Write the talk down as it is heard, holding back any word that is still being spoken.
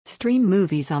Stream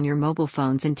movies on your mobile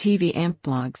phones and TV.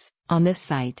 Ampblogs. On this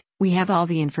site, we have all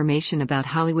the information about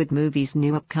Hollywood movies,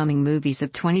 new upcoming movies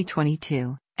of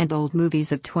 2022, and old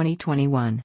movies of 2021.